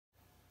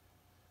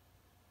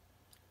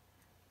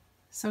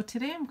So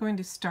today I'm going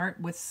to start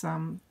with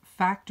some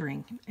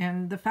factoring,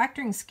 and the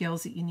factoring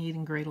skills that you need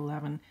in grade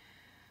 11.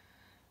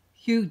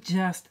 You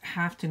just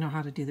have to know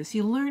how to do this.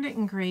 You learned it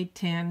in grade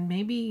 10.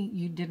 Maybe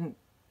you didn't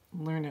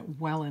learn it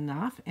well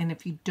enough, and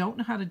if you don't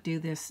know how to do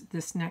this,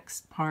 this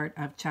next part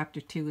of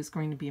chapter 2 is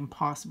going to be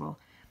impossible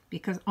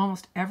because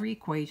almost every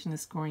equation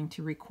is going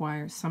to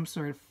require some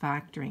sort of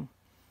factoring.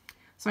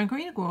 So I'm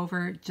going to go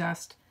over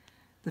just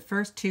the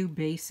first two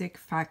basic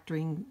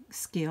factoring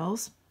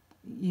skills,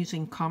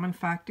 using common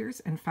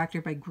factors and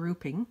factor by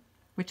grouping,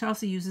 which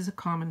also uses a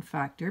common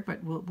factor,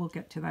 but we'll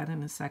get to that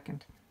in a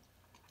second.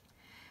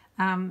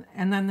 And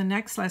then the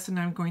next lesson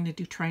I'm going to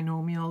do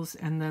trinomials,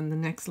 and then the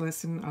next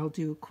lesson I'll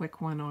do a quick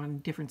one on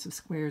difference of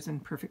squares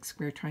and perfect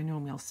square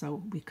trinomials,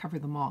 so we cover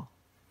them all.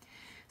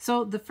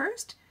 So the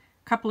first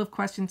couple of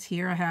questions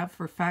here I have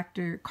for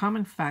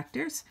common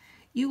factors.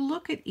 You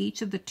look at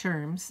each of the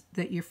terms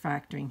that you're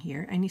factoring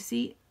here, and you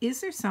see, is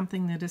there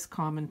something that is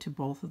common to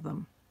both of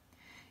them?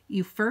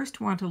 You first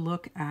want to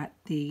look at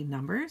the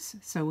numbers.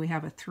 So we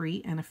have a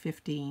 3 and a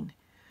 15.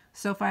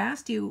 So if I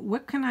asked you,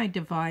 what can I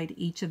divide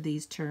each of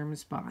these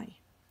terms by?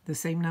 The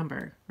same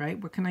number,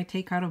 right? What can I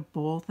take out of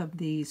both of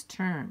these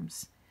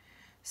terms?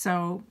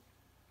 So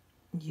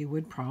you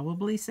would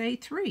probably say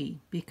 3,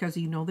 because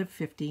you know that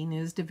 15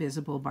 is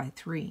divisible by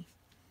 3.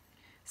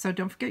 So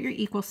don't forget your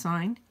equal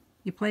sign.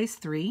 You place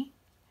 3,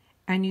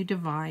 and you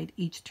divide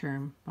each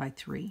term by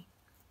 3.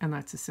 And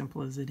that's as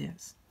simple as it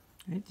is.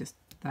 Right? Just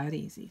that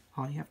easy.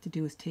 All you have to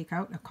do is take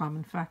out a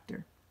common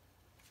factor.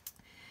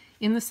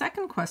 In the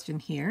second question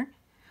here,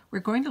 we're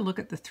going to look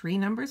at the three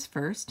numbers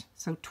first.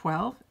 So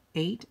 12,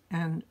 8,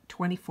 and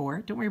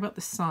 24. Don't worry about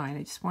the sign.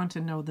 I just want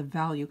to know the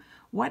value.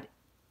 What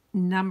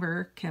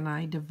number can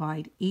I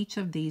divide each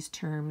of these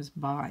terms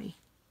by?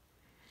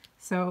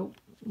 So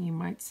you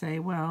might say,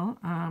 well,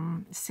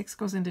 6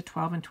 goes into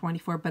 12 and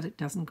 24, but it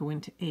doesn't go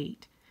into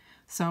 8.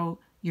 So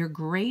your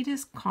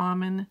greatest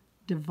common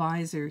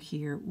divisor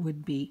here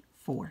would be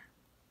 4.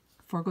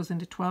 4 goes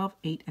into 12,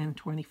 8, and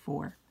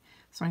 24.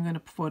 So I'm going to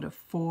put a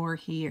 4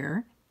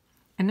 here.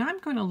 And now I'm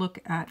going to look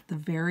at the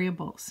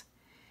variables.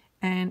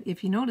 And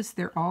if you notice,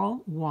 they're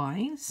all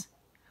y's.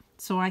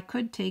 So I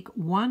could take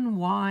one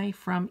y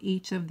from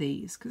each of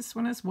these, because this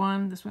one has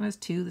 1, this one has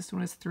 2, this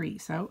one has 3.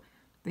 So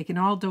they can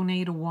all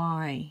donate a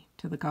y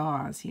to the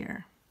cause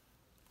here.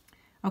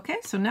 Okay,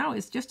 so now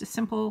it's just a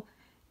simple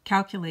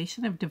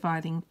calculation of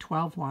dividing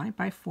 12y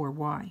by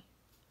 4y.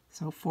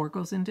 So 4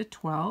 goes into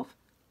 12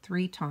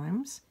 3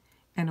 times,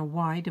 and a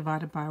y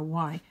divided by a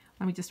y.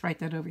 Let me just write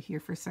that over here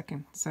for a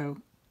second so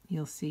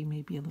you'll see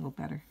maybe a little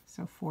better.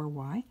 So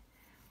 4y.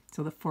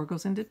 So the 4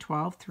 goes into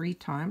 12 3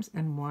 times,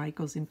 and y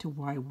goes into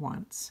y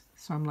once.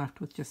 So I'm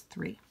left with just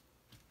 3.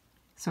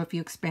 So if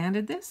you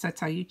expanded this, that's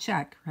how you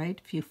check,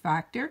 right? If you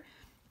factor,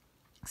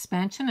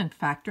 expansion and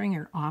factoring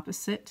are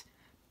opposite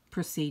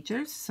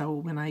procedures. So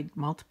when I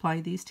multiply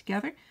these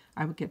together,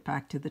 I would get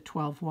back to the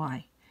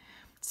 12y.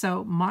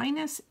 So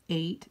minus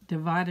 8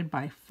 divided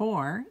by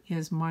 4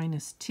 is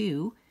minus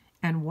 2,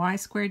 and y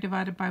squared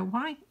divided by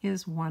y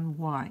is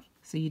 1y.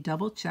 So you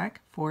double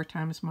check. 4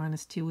 times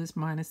minus 2 is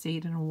minus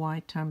 8, and a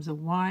y times a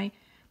y.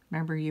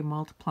 Remember, you're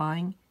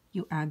multiplying.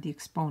 You add the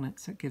exponent,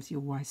 so it gives you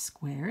y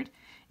squared.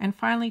 And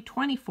finally,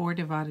 24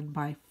 divided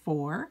by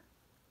 4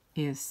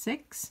 is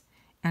 6,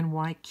 and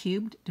y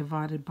cubed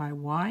divided by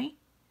y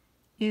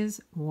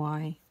is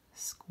y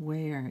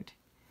squared.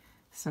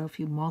 So if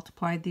you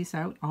multiplied these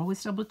out,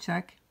 always double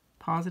check.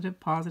 Positive,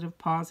 positive,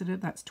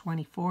 positive, that's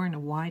 24, and a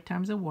y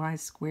times a y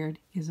squared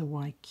is a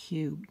y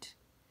cubed.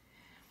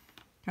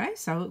 Okay,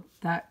 so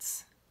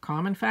that's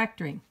common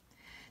factoring.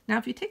 Now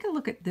if you take a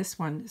look at this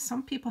one,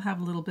 some people have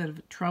a little bit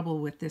of trouble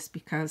with this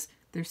because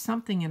there's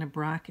something in a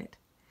bracket.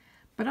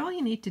 But all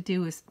you need to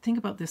do is think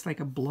about this like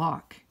a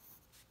block.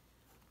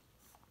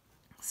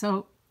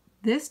 So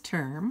this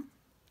term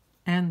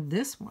and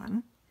this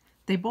one,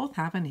 they both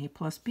have an a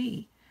plus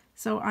b.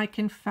 So I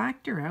can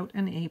factor out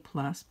an a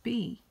plus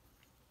b.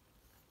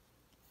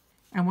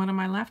 And what am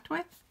I left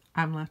with?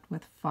 I'm left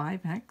with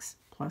 5x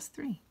plus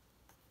 3.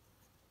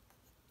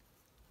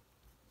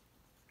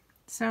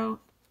 So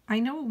I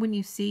know when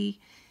you see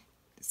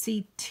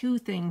two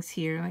things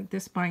here, like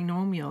this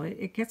binomial,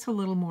 it gets a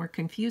little more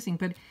confusing.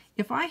 But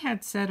if I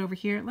had said over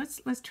here, let's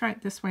try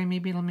it this way,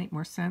 maybe it'll make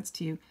more sense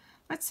to you.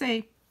 Let's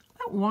say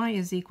that y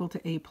is equal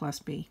to a plus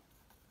b.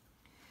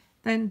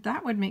 Then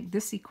that would make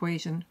this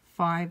equation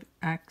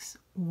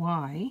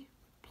 5xy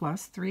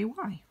plus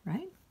 3y,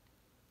 right?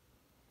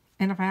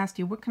 And if I asked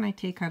you, what can I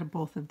take out of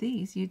both of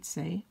these? You'd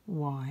say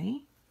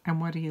y. And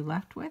what are you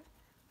left with?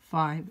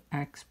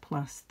 5x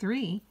plus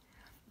 3.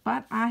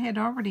 But I had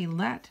already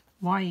let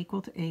y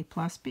equal to a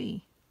plus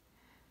b.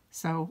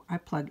 So I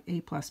plug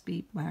a plus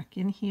b back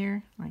in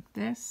here like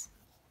this.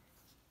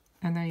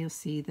 And there you'll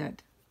see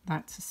that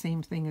that's the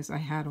same thing as I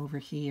had over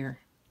here.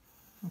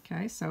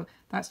 Okay, so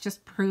that's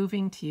just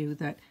proving to you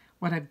that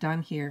what I've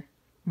done here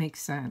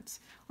makes sense.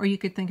 Or you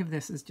could think of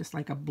this as just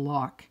like a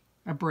block,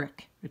 a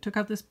brick. I took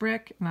out this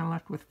brick and I'm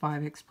left with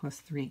 5x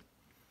plus 3.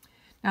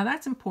 Now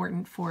that's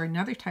important for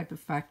another type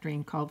of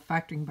factoring called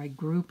factoring by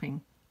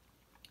grouping.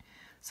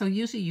 So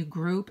usually you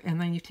group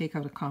and then you take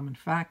out a common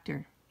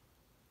factor.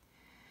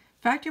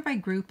 Factor by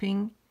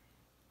grouping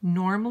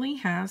normally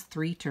has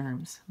 3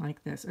 terms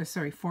like this, or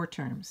sorry, 4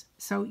 terms.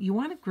 So you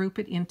want to group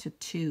it into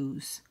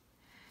 2s.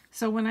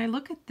 So when I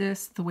look at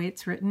this, the way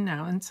it's written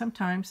now, and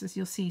sometimes, as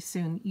you'll see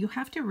soon, you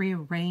have to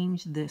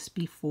rearrange this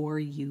before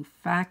you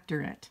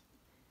factor it.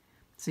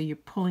 So you're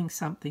pulling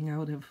something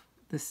out of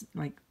this,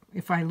 like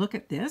if I look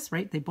at this,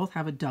 right, they both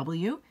have a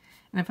W,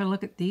 and if I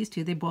look at these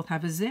two, they both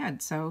have a Z.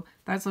 So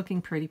that's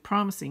looking pretty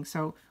promising.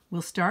 So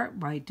we'll start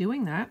by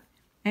doing that.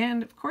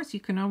 And of course, you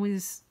can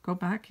always go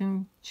back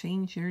and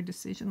change your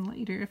decision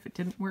later if it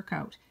didn't work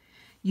out.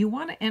 You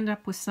want to end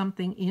up with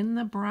something in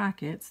the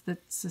brackets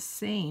that's the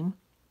same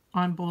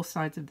on both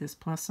sides of this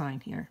plus sign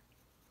here.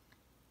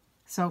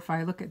 So if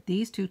I look at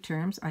these 2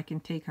 terms, I can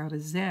take out a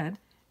Z,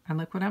 and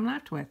look what I'm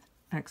left with,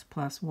 x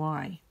plus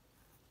y.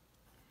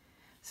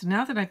 So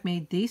now that I've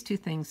made these 2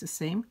 things the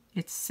same,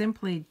 it's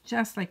simply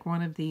just like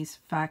one of these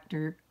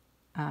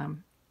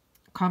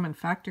common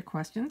factor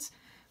questions.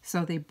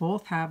 So they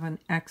both have an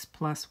x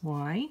plus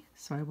y,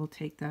 so I will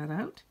take that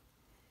out,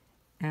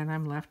 and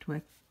I'm left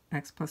with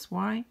x plus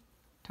y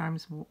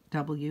times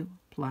w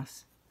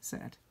plus z,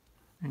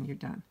 and you're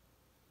done.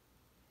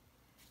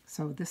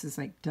 So this is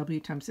like w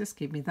times this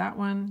gave me that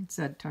one,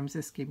 z times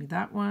this gave me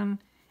that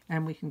one,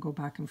 and we can go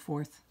back and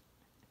forth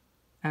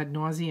ad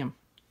nauseum.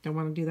 Don't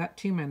want to do that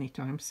too many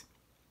times.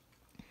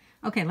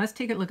 Okay, let's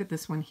take a look at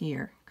this one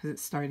here, because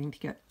it's starting to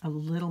get a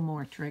little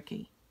more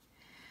tricky.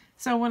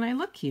 So when I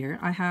look here,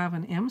 I have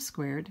an m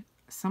squared,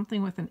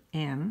 something with an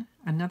n,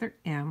 another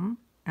m,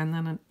 and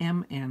then an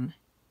mn.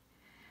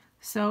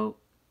 So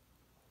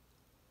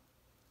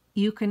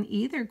you can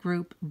either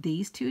group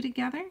these 2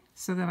 together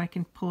so that I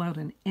can pull out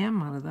an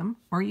m out of them,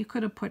 or you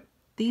could have put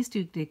these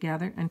 2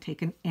 together and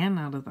taken n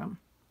out of them.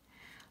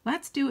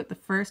 Let's do it the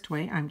first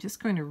way. I'm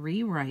just going to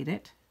rewrite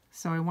it.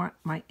 So I want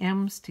my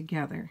m's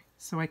together.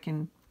 So I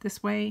can,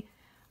 this way,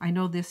 I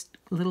know this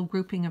little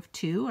grouping of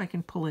 2, I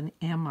can pull an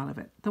m out of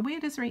it. The way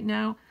it is right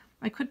now,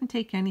 I couldn't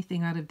take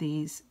anything out of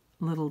these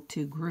little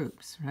 2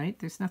 groups, right?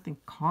 There's nothing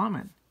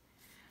common.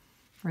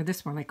 For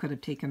this one, I could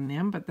have taken an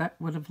m, but that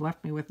would have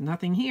left me with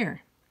nothing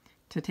here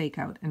to take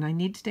out, and I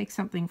need to take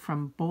something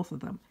from both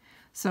of them.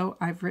 So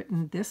I've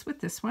written this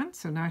with this one,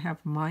 so now I have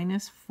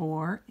minus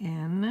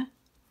 4n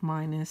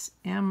minus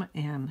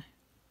mn.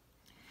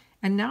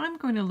 And now I'm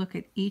going to look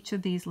at each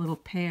of these little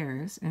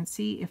pairs and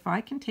see if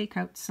I can take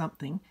out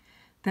something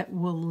that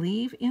will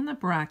leave in the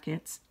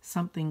brackets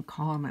something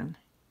common.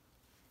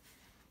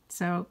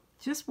 So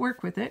just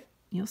work with it.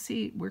 You'll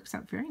see it works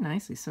out very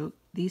nicely. So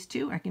these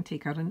 2, I can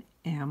take out an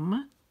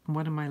m. And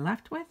what am I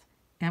left with?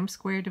 M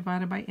squared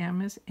divided by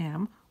m is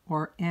m,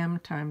 or m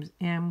times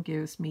m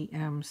gives me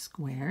m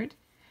squared,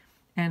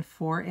 and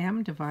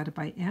 4m divided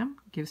by m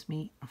gives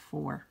me a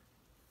 4.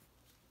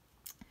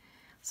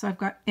 So I've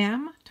got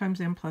m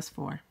times m plus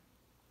 4.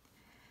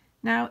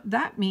 Now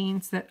that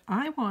means that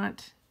I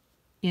want,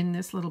 in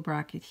this little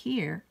bracket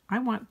here, I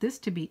want this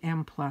to be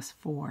m plus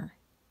 4.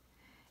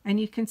 And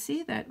you can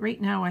see that right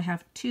now I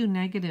have 2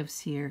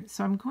 negatives here,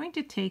 so I'm going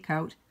to take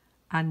out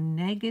a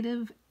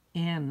negative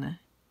n.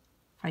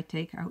 If I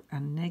take out a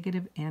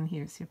negative n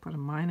here, so I put a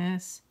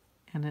minus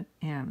and an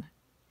n.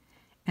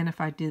 And if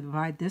I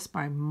divide this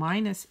by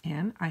minus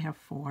n, I have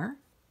 4.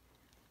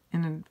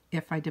 And then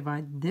if I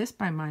divide this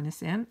by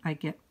minus n, I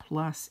get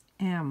plus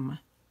m.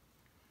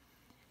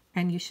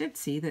 And you should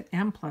see that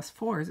m plus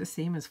 4 is the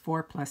same as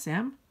 4 plus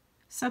m.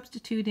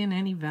 Substitute in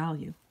any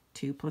value.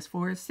 2 plus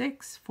 4 is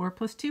 6. 4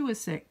 plus 2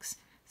 is 6.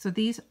 So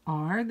these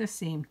are the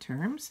same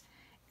terms,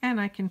 and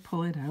I can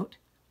pull it out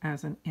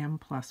as an m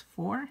plus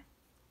 4.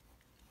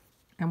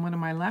 And what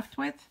am I left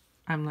with?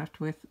 I'm left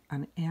with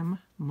an m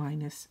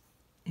minus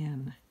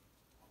n.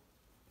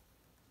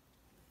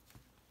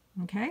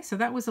 Okay, so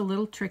that was a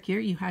little trickier.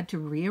 You had to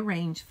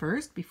rearrange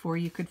first before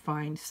you could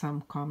find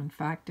some common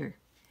factor.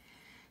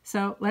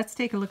 So let's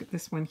take a look at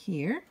this one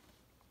here.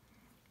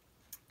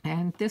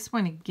 And this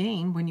one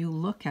again, when you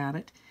look at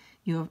it,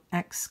 you have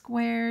x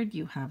squared,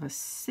 you have a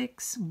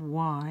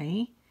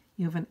 6y,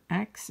 you have an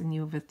x, and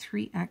you have a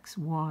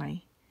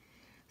 3xy.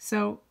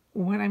 So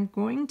what I'm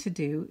going to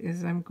do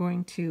is I'm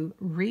going to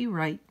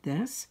rewrite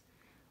this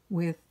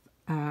with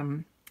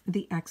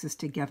the x's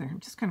together. I'm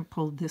just going to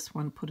pull this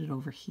one, put it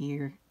over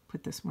here,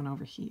 put this one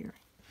over here.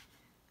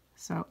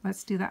 So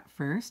let's do that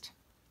first.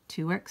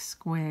 2x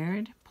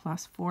squared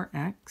plus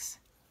 4x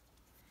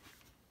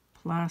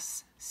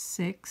plus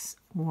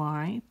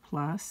 6y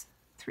plus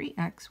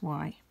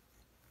 3xy.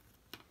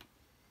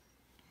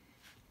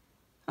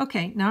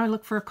 Okay, now I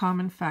look for a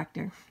common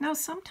factor. Now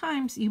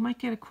sometimes you might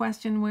get a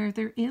question where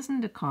there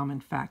isn't a common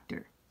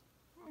factor.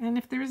 And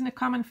if there isn't a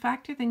common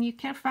factor, then you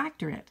can't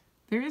factor it.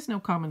 There is no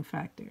common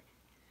factor.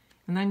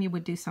 And then you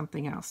would do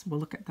something else. We'll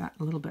look at that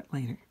a little bit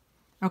later.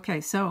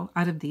 Okay, so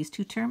out of these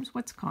 2 terms,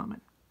 what's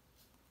common?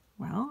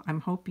 Well,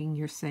 I'm hoping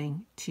you're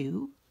saying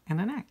 2 and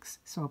an x.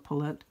 So I'll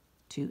pull out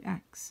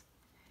 2x.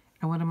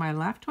 And what am I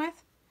left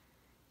with?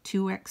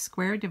 2x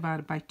squared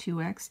divided by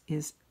 2x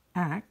is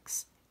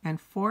x. And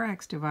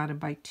 4x divided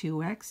by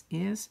 2x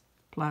is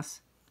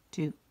plus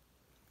 2.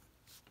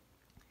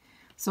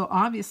 So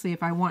obviously,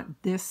 if I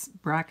want this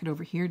bracket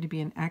over here to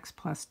be an x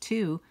plus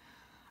 2,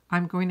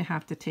 I'm going to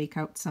have to take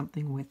out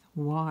something with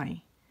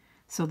y.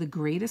 So the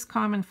greatest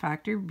common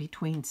factor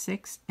between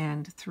 6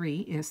 and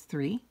 3 is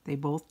 3. They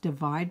both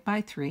divide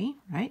by 3,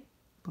 right?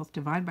 Both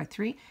divide by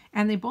 3.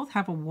 And they both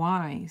have a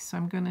y, so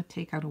I'm going to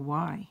take out a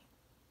y.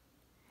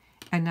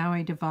 And now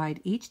I divide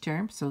each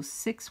term, so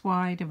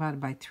 6y divided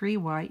by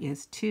 3y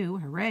is 2.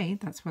 Hooray,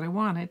 that's what I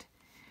wanted.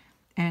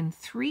 And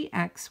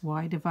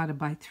 3xy divided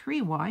by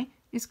 3y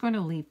is going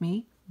to leave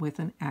me with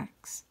an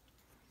x.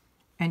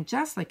 And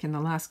just like in the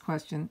last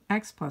question,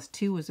 x plus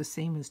 2 is the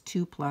same as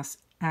 2 plus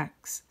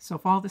x. So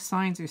if all the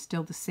signs are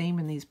still the same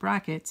in these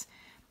brackets,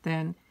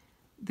 then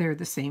they're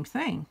the same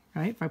thing,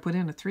 right? If I put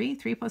in a 3,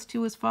 3 plus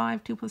 2 is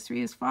 5, 2 plus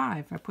 3 is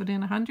 5. If I put in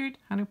 100,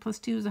 100 plus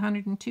 2 is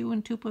 102,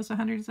 and 2 plus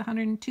 100 is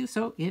 102,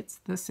 so it's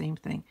the same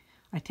thing.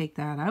 I take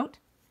that out,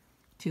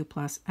 2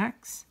 plus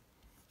x,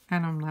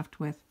 and I'm left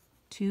with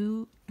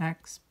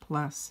 2x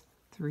plus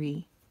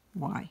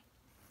 3y.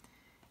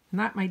 And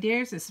that, my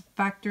dears, is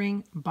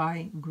factoring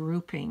by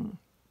grouping.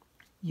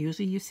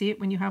 Usually you see it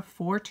when you have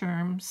 4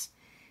 terms,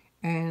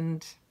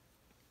 and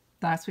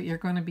that's what you're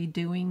going to be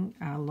doing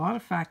a lot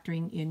of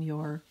factoring in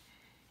your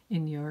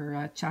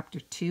chapter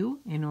 2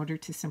 in order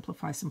to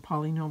simplify some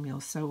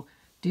polynomials. So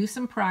do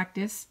some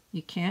practice.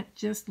 You can't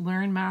just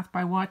learn math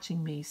by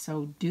watching me.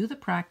 So do the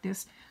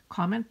practice,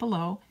 comment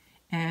below,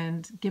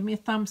 and give me a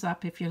thumbs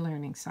up if you're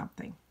learning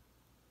something.